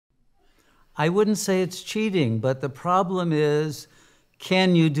I wouldn't say it's cheating, but the problem is,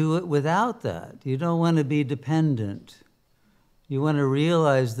 can you do it without that? You don't want to be dependent. You want to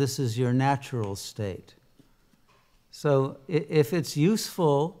realize this is your natural state. So if it's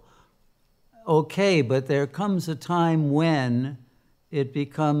useful, okay, but there comes a time when it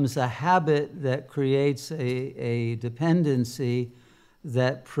becomes a habit that creates a dependency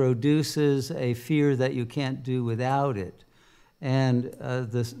that produces a fear that you can't do without it. And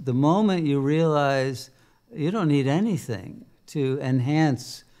the moment you realize you don't need anything to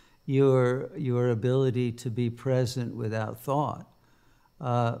enhance your ability to be present without thought,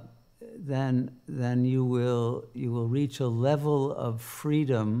 then you will reach a level of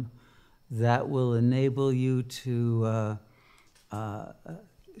freedom that will enable you to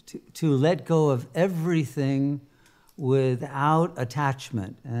let go of everything without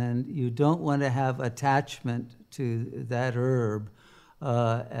attachment. And you don't want to have attachment to that herb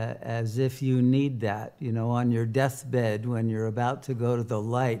as if you need that, on your deathbed when you're about to go to the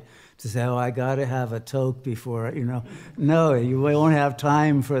light, to say, oh, I got to have a toke before, No, you won't have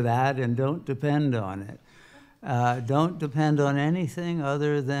time for that, and don't depend on it. Don't depend on anything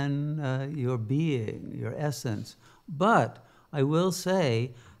other than your being, your essence. But I will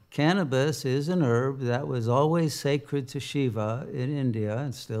say, cannabis is an herb that was always sacred to Shiva in India,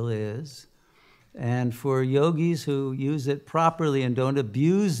 and still is. And for yogis who use it properly and don't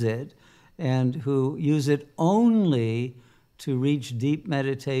abuse it, and who use it only to reach deep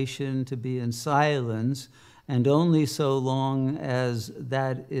meditation, to be in silence, and only so long as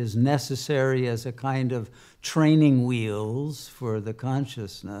that is necessary as a kind of training wheels for the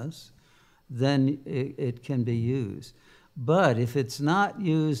consciousness, then it can be used. But if it's not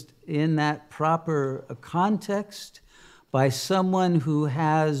used in that proper context by someone who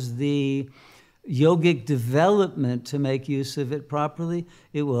has the yogic development to make use of it properly,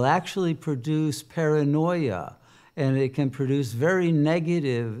 it will actually produce paranoia, and it can produce very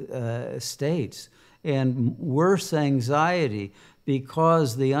negative states and worse anxiety,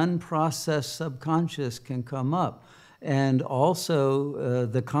 because the unprocessed subconscious can come up. And also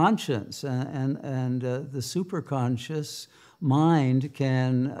the conscience and the superconscious mind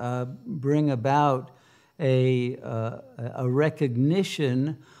can bring about a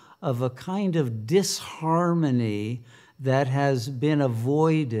recognition of a kind of disharmony that has been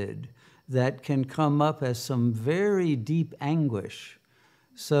avoided, that can come up as some very deep anguish.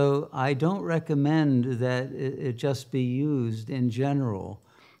 So I don't recommend that it just be used in general,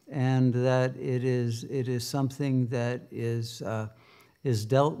 and that it is something that is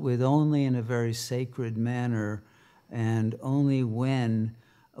dealt with only in a very sacred manner, and only when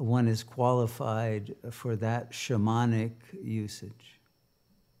one is qualified for that shamanic usage.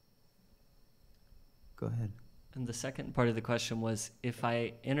 Go ahead. And the second part of the question was, if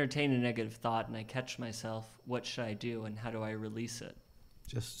I entertain a negative thought and I catch myself, what should I do, and how do I release it?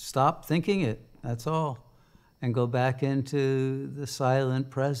 Just stop thinking it, that's all. And go back into the silent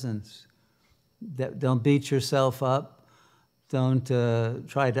presence. Don't beat yourself up. Don't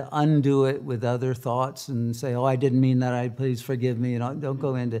try to undo it with other thoughts and say, oh, I didn't mean that, please forgive me. Don't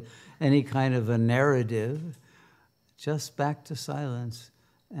go into any kind of a narrative. Just back to silence,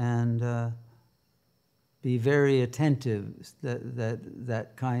 and be very attentive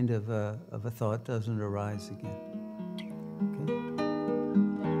that kind of a thought doesn't arise again. Okay?